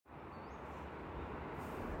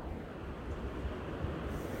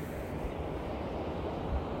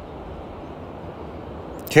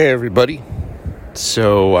Okay, everybody.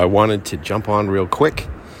 So I wanted to jump on real quick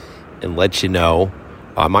and let you know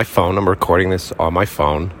on my phone, I'm recording this on my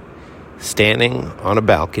phone, standing on a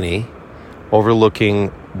balcony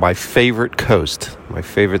overlooking my favorite coast, my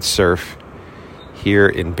favorite surf here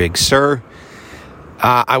in Big Sur.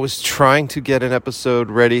 I was trying to get an episode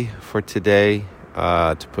ready for today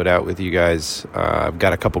to put out with you guys. I've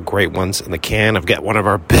got a couple great ones in the can. I've got one of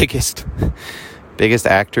our biggest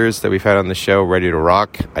actors that we've had on the show ready to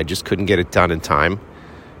rock. I just couldn't get it done in time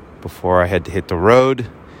before I had to hit the road.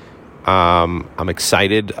 I'm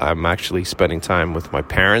excited. I'm actually spending time with my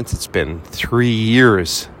parents. It's been 3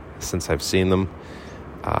 years since I've seen them.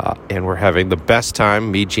 And we're having the best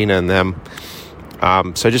time, me, Gina, and them.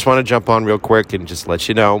 So I just want to jump on real quick and just let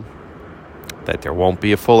you know that there won't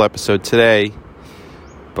be a full episode today.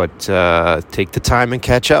 But take the time and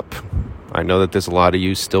catch up. I know that there's a lot of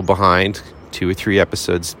you still behind, 2 or 3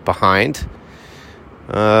 episodes behind.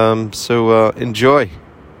 So enjoy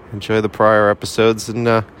the prior episodes, and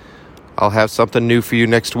I'll have something new for you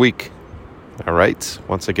next week. All right,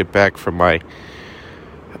 once I get back from my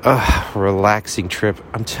relaxing trip.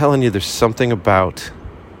 I'm telling you, there's something about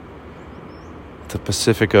the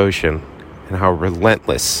Pacific Ocean and how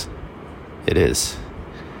relentless it is.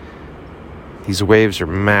 These waves are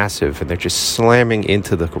massive, and they're just slamming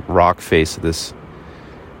into the rock face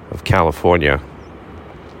of California.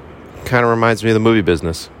 Kind of reminds me of the movie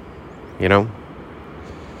business, you know?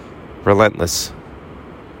 Relentless.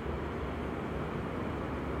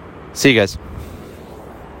 See you guys.